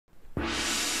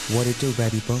What it do,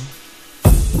 baby boy?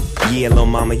 Yeah, lil'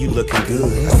 mama, you looking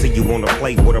good. I see you wanna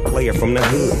play with a player from the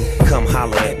hood. Come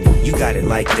holler at me, you got it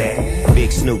like that.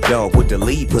 Big Snoop Dogg with the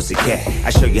lead pussycat. I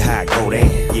show you how I go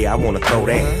there. Yeah, I wanna throw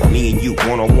that. Me and you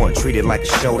one-on-one, treat it like a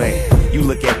show that. You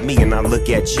look at me and I look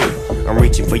at you. I'm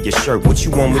reaching for your shirt, what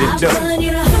you want me to do? I'm telling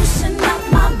you to loosen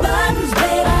up my buttons,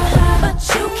 baby,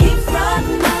 but you keep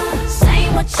frontin',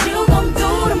 saying what you gon'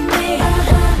 do to me,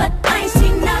 but I ain't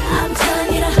seen nothing. I'm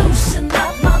telling you to loosen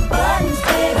up my buttons,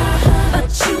 baby, but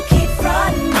you keep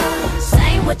frontin',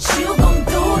 saying what you gon'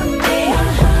 do to me,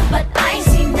 but I ain't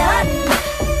seen nothing.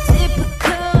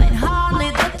 Typical and hardly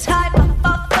the type I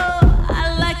fall for.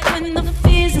 I like when the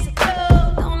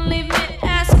physical, don't leave me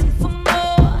asking for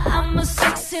more. I'm a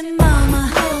sexy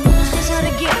mama, just how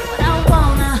to get what I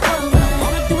wanna.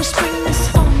 All I do is spring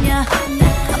this on ya,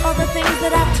 all the things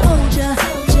that I told ya.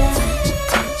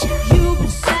 You've been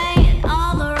saying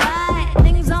all the right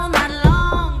things all night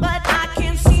long, but I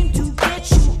can't seem to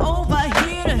get you over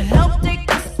here to help take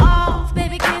this off.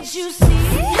 Baby, can't you see?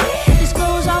 This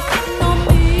goes off hitting on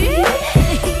me.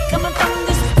 The heat coming from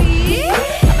this beat,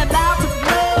 I'm about to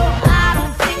blow. I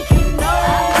don't think you know.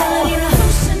 I'm telling you to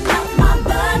loosen up my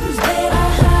buttons, baby,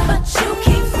 but you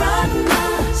keep frontin',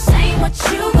 saying what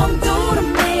you gon' do to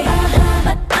me,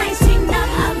 but I ain't seen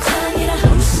nothing. I'm telling you to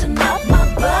loosen up my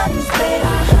buttons,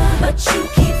 baby, but you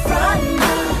keep frontin',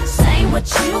 saying what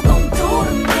you gon' do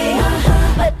to me,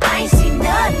 but I ain't seen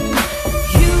nothing.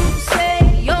 You say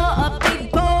you're a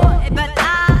big boy, but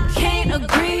I can't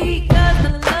agree, 'cause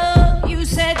the love you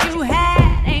said you had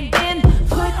ain't been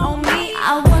put on me.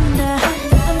 I wonder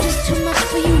if I'm just too much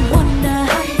for you, wonder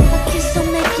if a kiss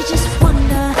don't make you just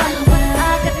wonder what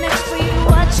I got next for you,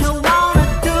 what you wanna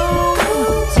do.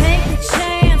 Take the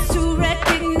chance to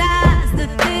recognize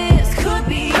that this could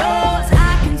be yours.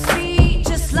 I can see,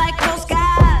 just like those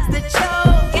guys, that your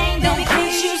game don't.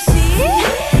 Can't you see?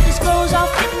 This goes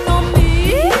off hitting on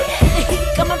me. The heat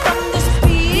coming from this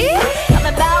beat, I'm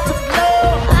about to blow.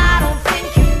 I don't think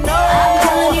you know. I'm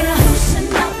telling you to loosen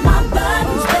up my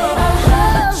buttons, baby,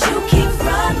 but you keep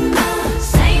frontin',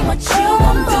 saying what you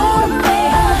gon' do to me,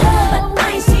 but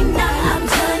I ain't seen nothing. I'm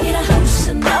telling you to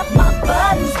loosen up my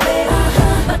buttons, baby,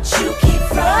 but you keep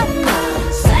frontin',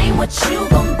 saying what you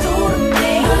gon' do to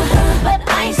me, but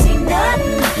I ain't seen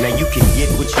nothing. Now you can get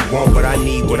what you want, but I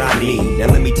need what I need. Now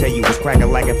let me tell you what's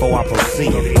cracking like before I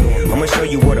proceed. I'ma show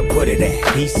you where to put it at.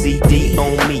 PCD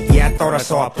on me, yeah, I thought I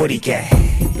saw a putty cat.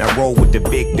 Now roll with the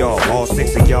big dog, all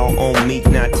 6 of y'all on me.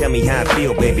 Now tell me how I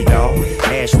feel, baby doll.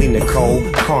 Ashley, Nicole,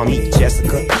 Carmi,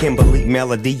 Jessica, Kimberly,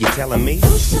 Melody, you telling me?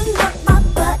 Loosen up my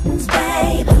buttons,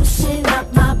 babe. Loosen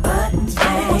up my buttons,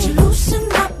 babe. Won't you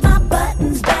loosen up my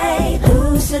buttons, babe?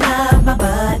 Loosen up my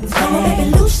buttons, babe. Come on, baby,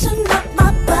 loosen up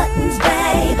my buttons,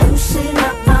 babe. Loosen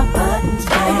up my buttons,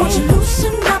 babe. Won't you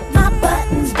loosen up my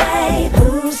buttons, babe?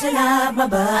 Loosen up my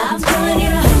buttons. I'm telling you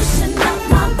to